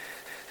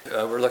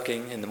We're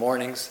looking in the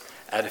mornings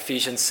at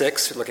Ephesians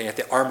 6, we're looking at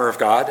the armor of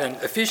God. And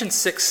Ephesians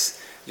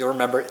 6, you'll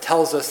remember, it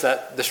tells us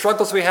that the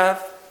struggles we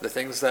have, the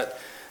things that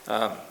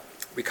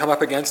we come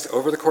up against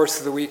over the course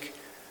of the week,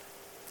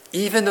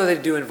 even though they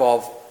do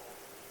involve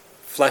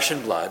flesh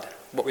and blood,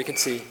 what we can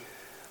see,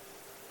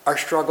 our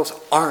struggles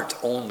aren't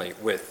only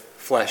with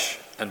flesh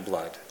and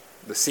blood,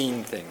 the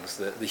seen things,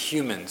 the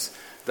humans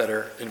that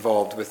are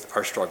involved with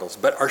our struggles.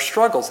 But our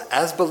struggles,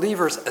 as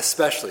believers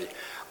especially,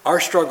 our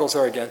struggles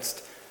are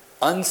against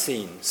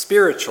unseen,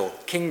 spiritual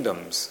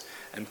kingdoms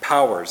and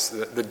powers,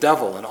 the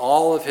devil and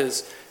all of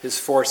his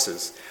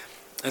forces.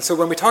 And so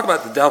when we talk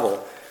about the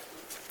devil,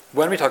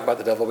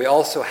 we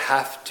also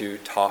have to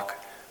talk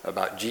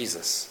about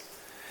Jesus.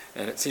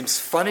 And it seems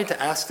funny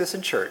to ask this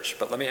in church,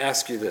 but let me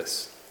ask you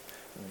this.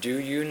 Do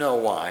you know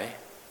why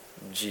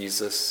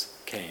Jesus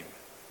came?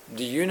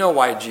 Do you know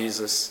why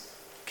Jesus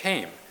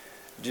came?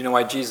 Do you know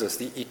why Jesus,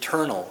 the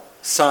eternal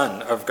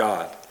Son of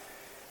God,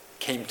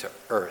 came to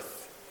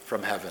earth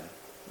from heaven?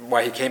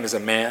 Why he came as a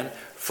man,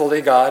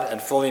 fully God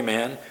and fully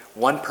man,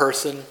 one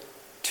person,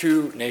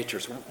 two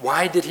natures.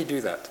 Why did he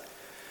do that?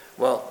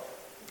 Well,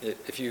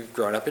 if you've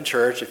grown up in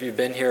church, if you've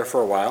been here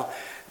for a while,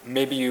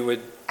 maybe you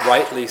would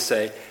rightly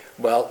say,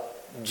 well,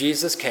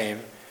 Jesus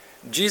came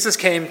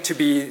to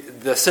be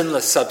the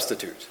sinless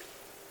substitute.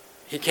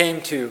 He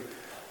came to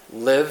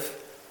live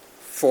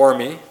for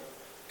me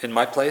in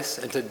my place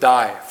and to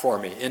die for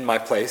me in my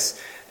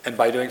place, and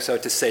by doing so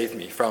to save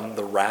me from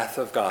the wrath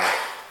of God,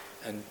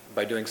 and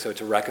by doing so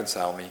to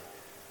reconcile me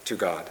to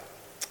God.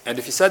 And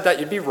if you said that,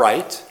 you'd be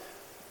right,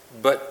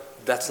 but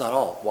that's not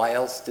all. Why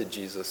else did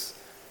Jesus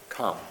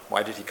come?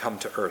 Why did he come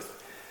to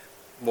earth?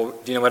 Well,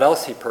 do you know what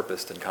else he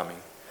purposed in coming?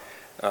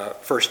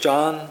 1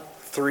 John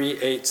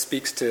 3:8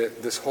 speaks to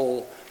this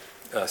whole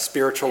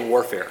spiritual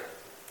warfare.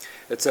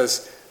 It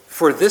says,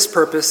 "For this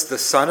purpose the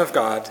Son of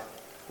God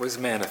was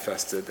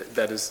manifested."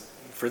 That is,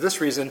 for this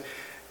reason,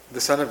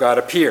 the Son of God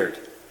appeared,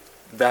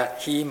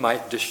 that he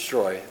might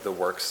destroy the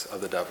works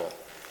of the devil.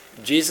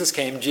 Jesus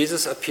came,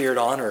 Jesus appeared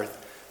on earth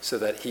so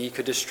that he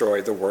could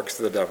destroy the works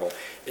of the devil.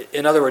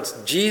 In other words,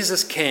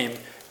 Jesus came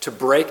to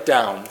break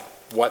down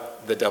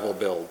what the devil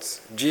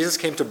builds. Jesus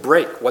came to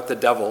break what the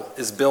devil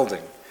is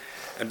building.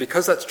 And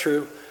because that's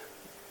true,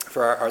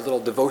 for our little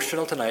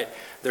devotional tonight,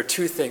 there are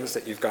two things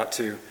that you've got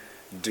to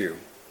do.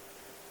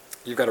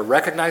 You've got to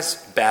recognize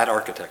bad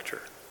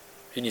architecture.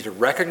 You need to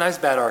recognize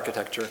bad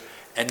architecture,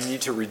 and you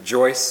need to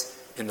rejoice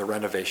in the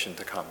renovation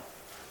to come.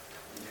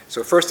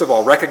 So first of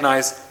all,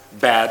 recognize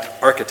bad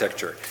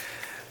architecture.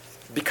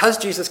 Because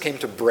Jesus came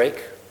to break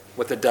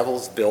what the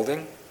devil's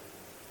building,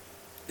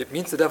 it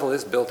means the devil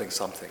is building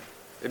something.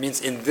 It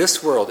means in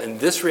this world, in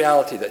this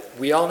reality that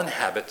we all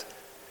inhabit,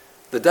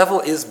 the devil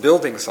is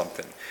building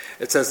something.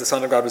 It says the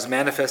Son of God was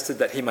manifested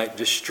that he might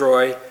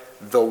destroy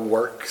the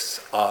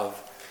works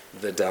of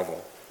the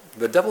devil.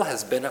 The devil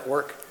has been at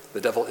work.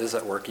 The devil is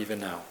at work even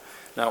now.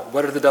 Now,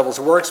 what are the devil's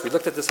works? We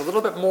looked at this a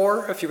little bit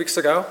more a few weeks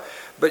ago,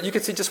 but you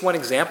can see just one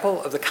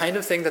example of the kind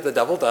of thing that the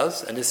devil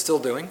does and is still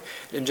doing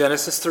in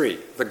Genesis 3,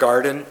 the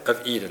Garden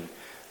of Eden.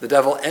 The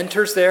devil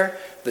enters there.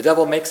 The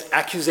devil makes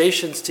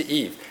accusations to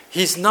Eve.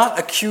 He's not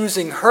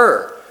accusing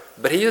her,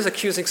 but he is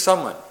accusing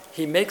someone.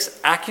 He makes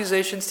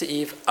accusations to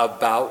Eve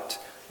about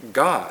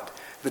God.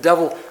 The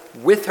devil,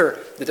 with her,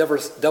 the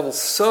devil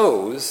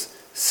sows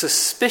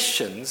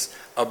suspicions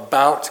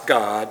about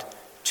God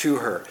to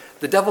her.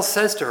 The devil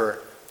says to her,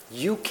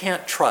 you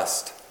can't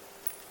trust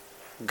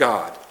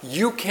God.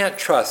 You can't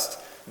trust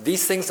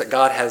these things that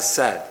God has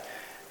said.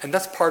 And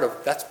that's part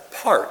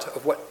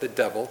of what the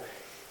devil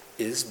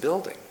is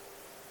building.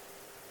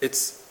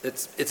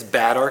 It's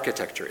bad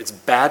architecture. It's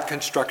bad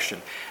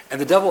construction.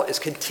 And the devil is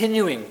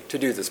continuing to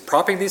do this,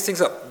 propping these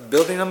things up,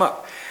 building them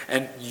up.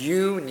 And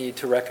you need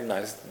to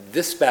recognize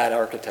this bad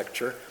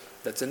architecture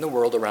that's in the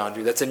world around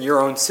you, that's in your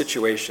own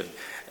situation.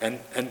 And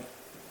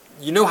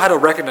you know how to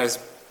recognize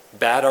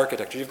bad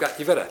architecture. You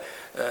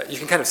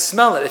can kind of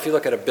smell it if you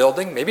look at a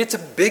building. Maybe it's a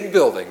big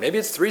building. Maybe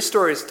it's 3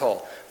 stories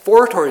tall,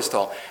 4 stories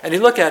tall. And you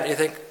look at it and you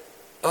think,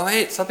 oh,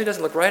 hey, something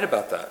doesn't look right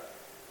about that.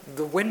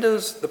 The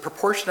windows, the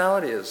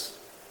proportionality is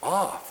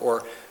off,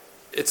 or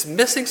it's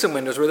missing some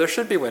windows where there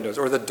should be windows,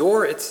 or the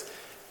door,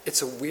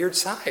 it's a weird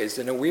size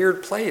in a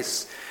weird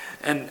place.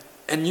 And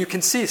you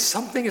can see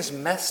something is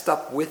messed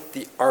up with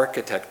the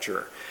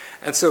architecture.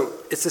 And so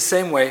it's the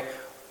same way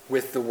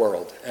with the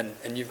world.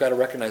 And you've got to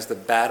recognize the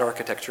bad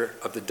architecture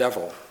of the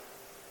devil.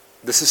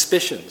 The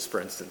suspicions, for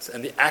instance,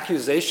 and the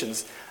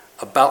accusations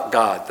about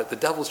God that the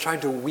devil's trying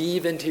to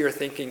weave into your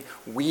thinking,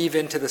 weave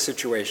into the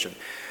situation.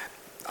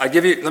 Let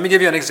me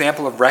give you an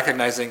example of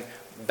recognizing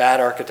bad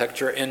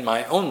architecture in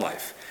my own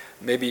life.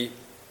 Maybe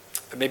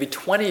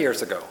 20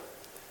 years ago,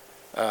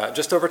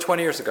 just over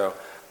 20 years ago,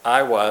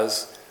 I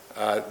was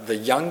the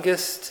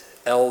youngest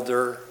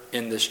elder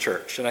in this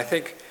church. And I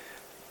think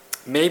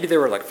maybe there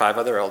were like 5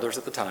 other elders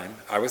at the time.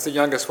 I was the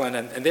youngest one,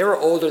 and they were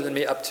older than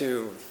me, up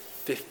to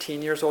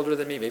 15 years older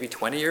than me, maybe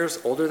 20 years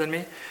older than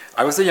me.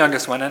 I was the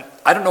youngest one, and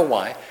I don't know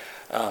why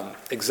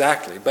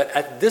exactly, but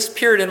at this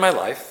period in my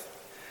life,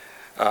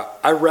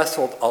 I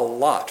wrestled a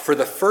lot. For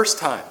the first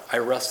time, I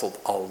wrestled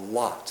a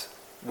lot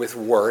with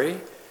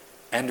worry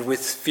and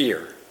with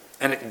fear.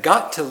 And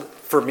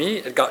for me,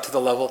 it got to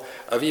the level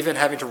of even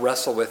having to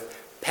wrestle with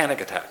panic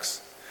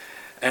attacks.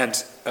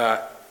 And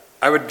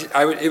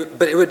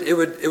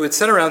it would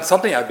center around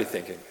something I'd be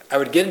thinking. I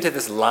would get into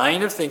this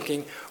line of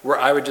thinking where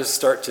I would just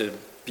start to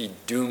be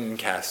doom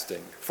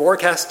casting,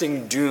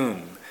 forecasting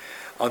doom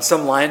on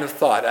some line of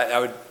thought.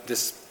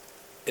 This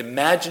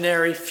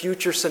imaginary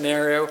future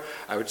scenario,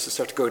 I would just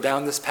start to go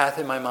down this path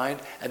in my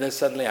mind, and then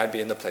suddenly I'd be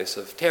in the place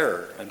of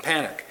terror and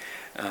panic.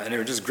 And it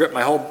would just grip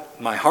my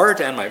heart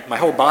and my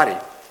whole body.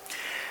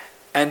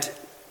 And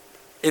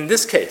in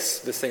this case,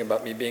 this thing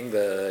about me being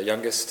the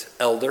youngest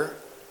elder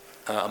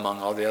among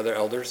all the other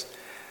elders,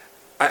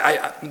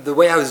 the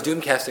way I was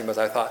doomcasting was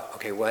I thought,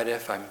 okay, what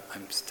if I'm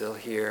still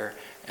here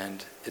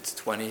and it's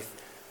 20,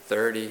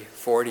 30,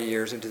 40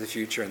 years into the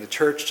future and the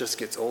church just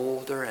gets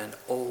older and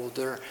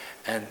older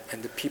and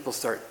the people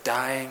start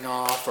dying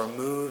off or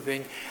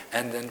moving,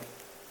 and then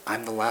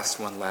I'm the last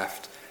one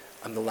left.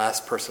 I'm the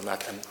last person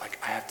left, and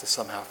I have to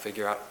somehow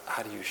figure out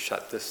how do you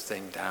shut this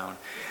thing down.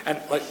 And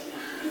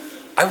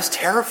I was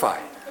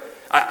terrified.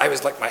 I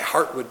was my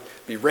heart would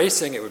be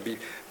racing, it would be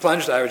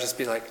plunged. I would just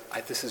be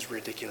like, this is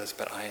ridiculous,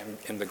 but I am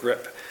in the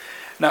grip.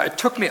 Now, it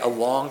took me a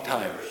long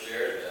time.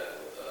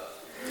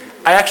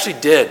 I actually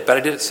did, but I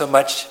did it so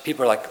much,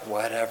 people are like,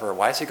 whatever,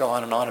 why does he go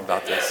on and on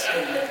about this?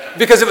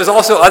 Because it was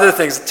also other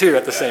things, too,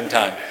 at the same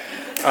time.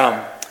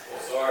 Sorry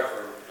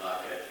for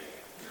not catching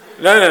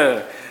you.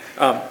 No.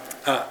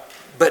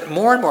 But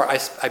more and more,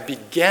 I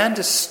began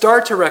to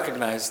start to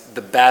recognize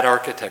the bad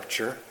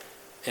architecture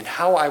in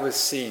how I was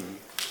seeing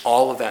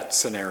all of that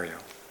scenario.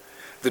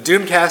 The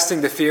doom casting,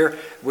 the fear,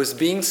 was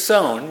being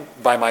sown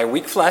by my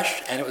weak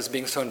flesh, and it was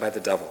being sown by the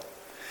devil.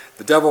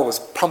 The devil was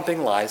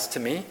pumping lies to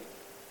me,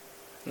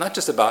 not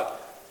just about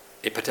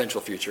a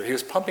potential future. He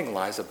was pumping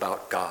lies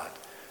about God.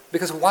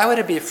 Because why would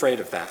I be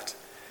afraid of that?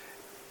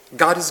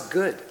 God is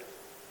good.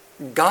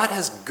 God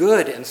has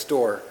good in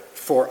store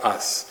for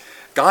us.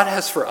 God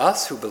has for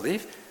us who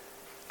believe,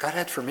 God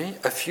had for me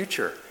a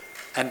future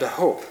and a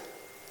hope.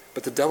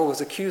 But the devil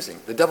was accusing.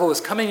 The devil was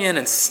coming in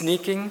and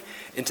sneaking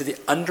into the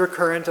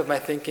undercurrent of my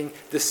thinking,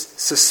 this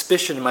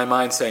suspicion in my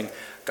mind saying,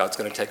 God's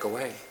going to take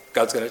away.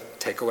 God's going to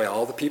take away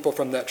all the people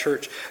from that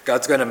church.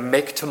 God's going to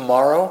make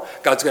tomorrow,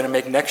 God's going to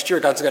make next year,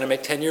 God's going to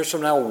make 10 years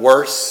from now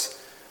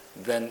worse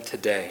than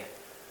today.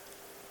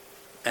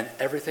 And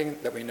everything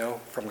that we know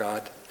from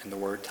God in the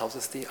Word tells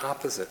us the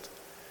opposite.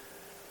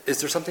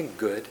 Is there something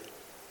good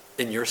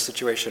in your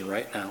situation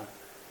right now,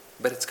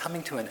 but it's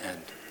coming to an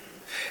end?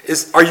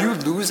 Are you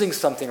losing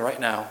something right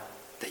now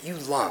that you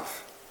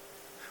love?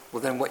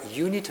 Well, then what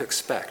you need to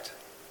expect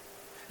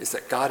is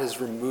that God is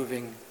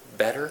removing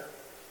better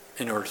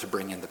in order to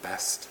bring in the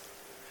best.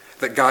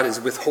 That God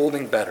is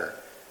withholding better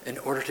in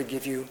order to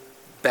give you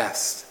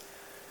best.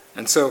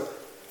 And so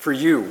for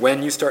you,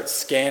 when you start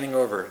scanning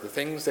over the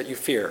things that you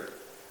fear,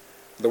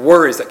 the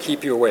worries that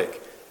keep you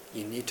awake,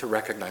 you need to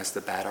recognize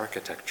the bad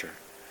architecture.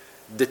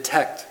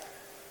 Detect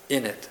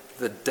in it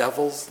the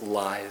devil's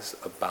lies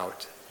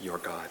about your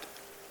God.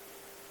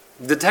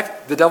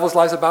 Detect the devil's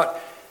lies about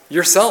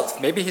yourself.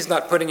 Maybe he's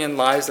not putting in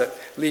lies that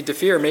lead to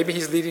fear. Maybe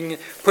he's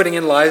putting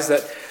in lies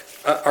that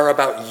are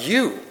about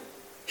you.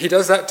 He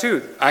does that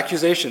too.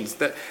 Accusations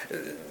that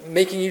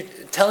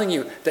telling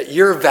you that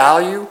your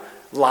value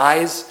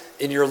lies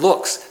in your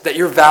looks, that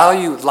your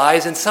value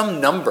lies in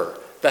some number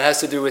that has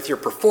to do with your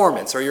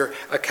performance or your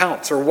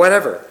accounts or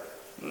whatever.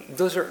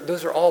 Those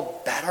are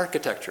all bad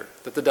architecture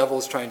that the devil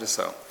is trying to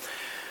sow.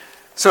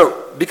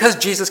 So, because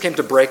Jesus came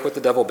to break what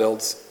the devil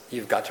builds,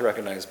 you've got to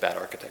recognize bad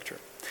architecture.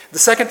 The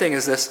second thing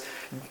is this: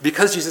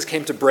 because Jesus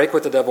came to break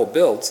what the devil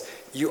builds,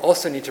 you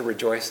also need to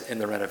rejoice in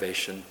the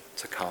renovation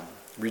to come.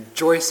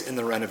 Rejoice in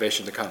the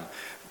renovation to come.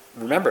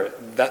 Remember,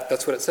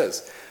 that's what it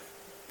says.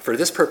 For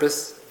this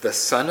purpose, the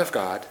Son of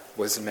God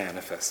was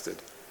manifested,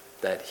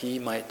 that he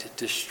might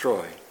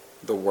destroy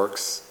the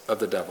works of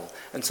the devil.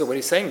 And so what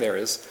he's saying there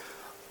is,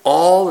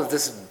 all of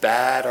this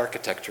bad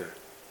architecture,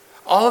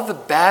 all of the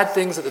bad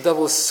things that the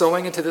devil is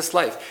sowing into this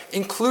life,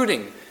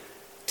 including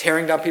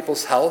tearing down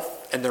people's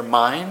health and their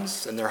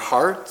minds and their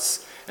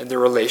hearts and their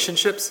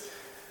relationships,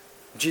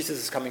 Jesus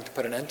is coming to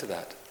put an end to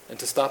that and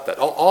to stop that.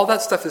 All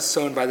that stuff is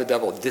sown by the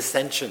devil.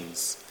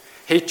 Dissensions,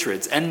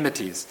 hatreds,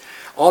 enmities,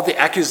 all the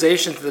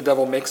accusations that the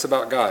devil makes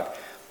about God.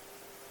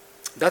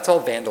 That's all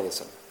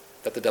vandalism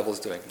that the devil is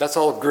doing. That's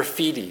all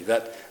graffiti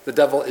that the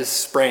devil is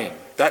spraying.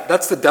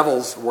 That's the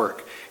devil's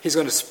work. He's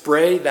going to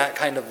spray that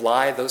kind of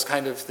lie, those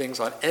kind of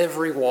things on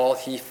every wall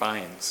he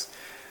finds.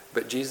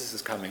 But Jesus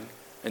is coming,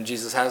 and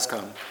Jesus has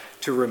come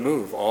to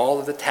remove all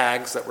of the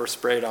tags that were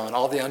sprayed on,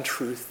 all the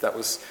untruth that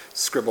was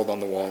scribbled on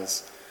the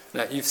walls.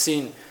 Now, you've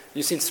seen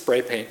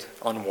spray paint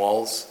on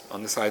walls,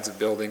 on the sides of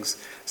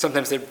buildings.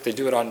 Sometimes they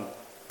do it on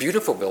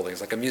beautiful buildings,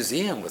 like a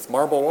museum with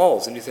marble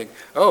walls, and you think,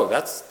 oh,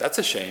 that's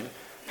a shame.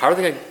 How are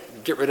they going to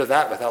get rid of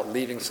that without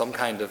leaving some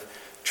kind of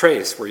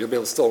trace where you'll be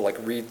able to still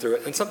read through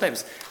it? And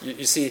sometimes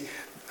you see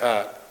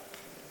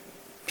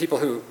people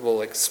who will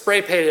like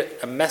spray paint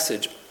a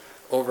message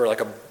over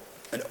like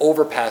an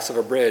overpass of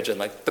a bridge, and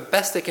like the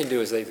best they can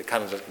do is they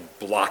kind of just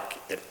block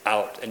it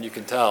out, and you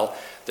can tell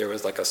there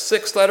was like a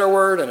 6-letter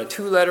word and a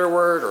 2-letter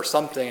word or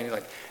something, and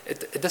like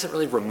it doesn't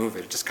really remove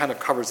it. It just kind of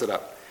covers it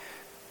up.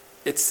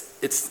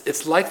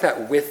 It's like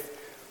that with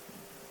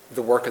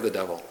the work of the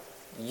devil.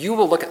 You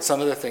will look at some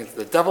of the things that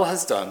the devil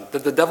has done,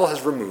 that the devil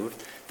has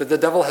removed, that the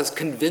devil has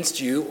convinced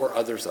you or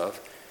others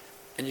of,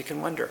 and you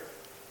can wonder,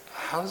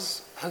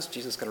 how's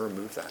Jesus going to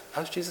remove that?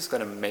 How's Jesus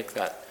going to make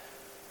that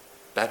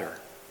better?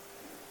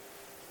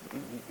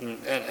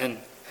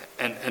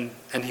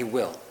 And he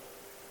will.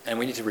 And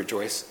we need to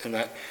rejoice in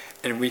that.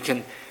 And we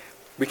can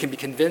be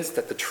convinced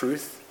that the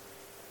truth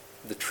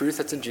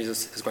that's in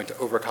Jesus is going to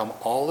overcome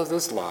all of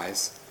those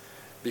lies.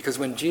 Because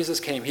when Jesus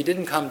came, he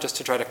didn't come just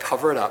to try to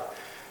cover it up.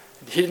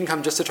 He didn't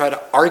come just to try to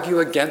argue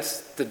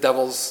against the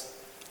devil's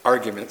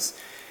arguments.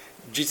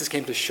 Jesus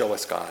came to show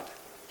us God.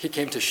 He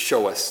came to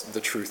show us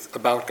the truth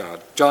about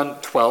God. John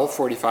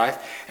 12:45,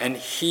 and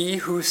he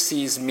who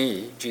sees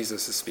me,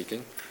 Jesus is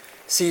speaking,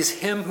 sees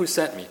him who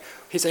sent me.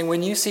 He's saying,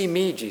 when you see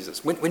me,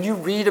 Jesus, when you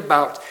read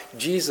about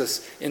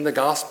Jesus in the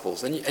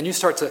Gospels, and you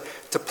start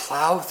to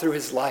plow through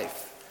his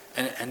life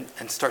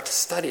and start to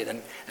study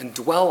it and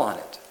dwell on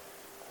it,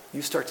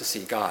 you start to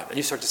see God, and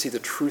you start to see the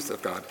truth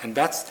of God. And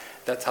that's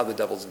how the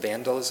devil's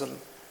vandalism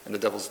and the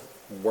devil's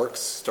works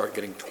start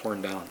getting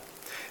torn down.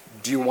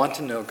 Do you want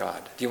to know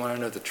God? Do you want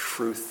to know the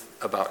truth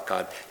about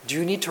God? Do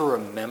you need to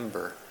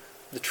remember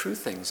the true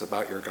things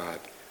about your God?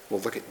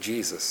 Well, look at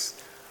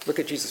Jesus. Look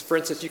at Jesus. For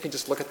instance, you can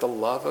just look at the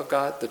love of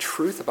God, the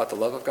truth about the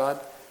love of God.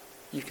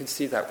 You can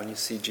see that when you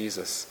see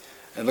Jesus.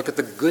 And look at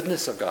the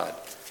goodness of God.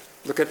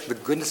 Look at the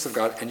goodness of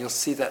God, and you'll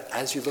see that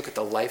as you look at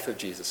the life of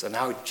Jesus and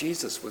how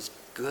Jesus was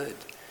good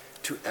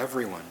to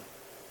everyone.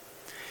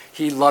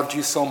 He loved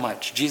you so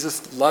much.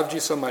 Jesus loved you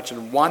so much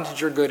and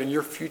wanted your good and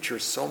your future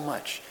so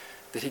much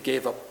that he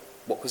gave up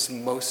what was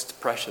most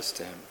precious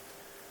to him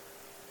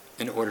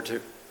in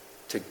order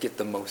to get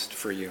the most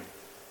for you.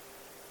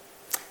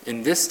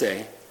 In this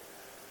day,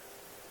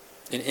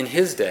 in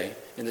his day,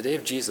 in the day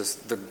of Jesus,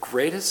 one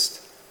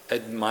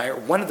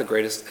of the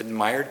greatest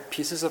admired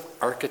pieces of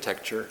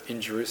architecture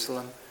in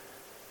Jerusalem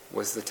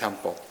was the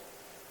temple.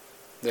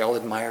 They all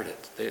admired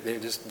it. They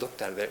just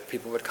looked at it.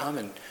 People would come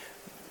and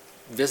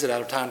visit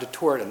out of town to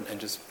tour it and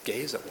just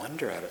gaze at,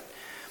 wonder at it.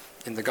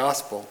 In the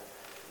gospel,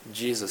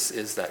 Jesus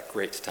is that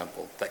great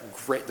temple,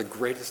 the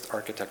greatest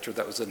architecture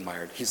that was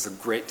admired. He's the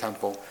great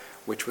temple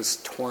which was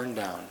torn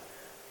down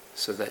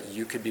so that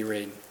you could be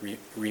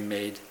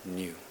remade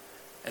new.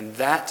 And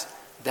that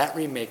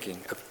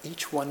remaking of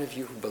each one of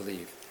you who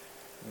believe,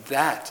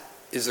 that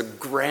is a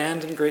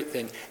grand and great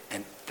thing,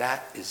 and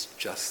that is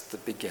just the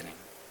beginning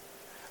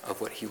of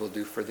what he will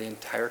do for the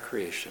entire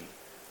creation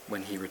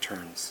when he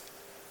returns.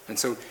 And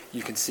so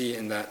you can see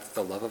in that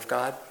the love of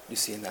God, you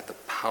see in that the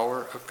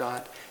power of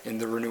God in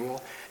the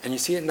renewal, and you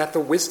see in that the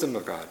wisdom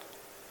of God.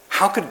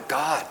 How could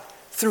God,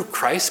 through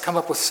Christ, come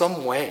up with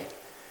some way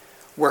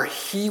where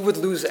he would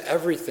lose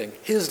everything?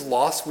 His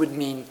loss would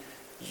mean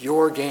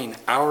your gain,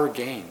 our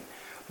gain.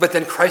 But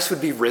then Christ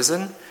would be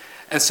risen,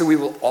 and so we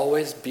will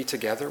always be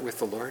together with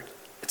the Lord.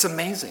 It's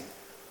amazing.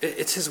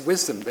 It's his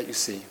wisdom that you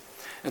see.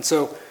 And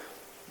so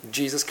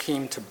Jesus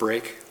came to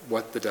break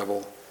what the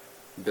devil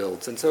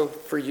builds. And so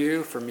for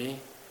you, for me,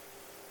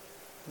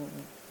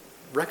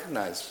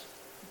 recognize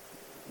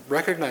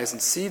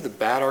and see the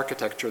bad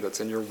architecture that's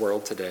in your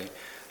world today,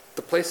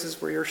 the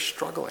places where you're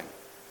struggling,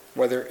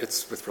 whether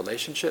it's with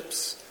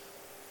relationships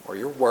or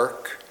your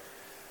work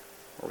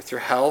or with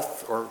your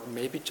health or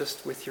maybe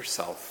just with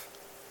yourself.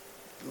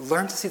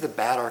 Learn to see the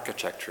bad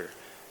architecture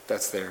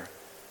that's there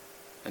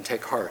and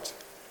take heart,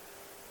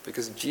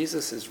 because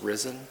Jesus is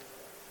risen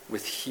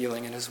with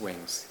healing in his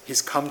wings.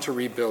 He's come to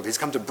rebuild. He's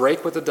come to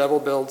break what the devil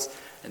builds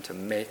and to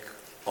make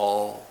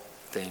all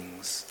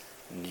things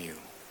new.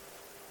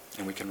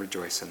 And we can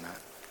rejoice in that.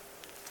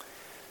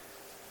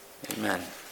 Amen.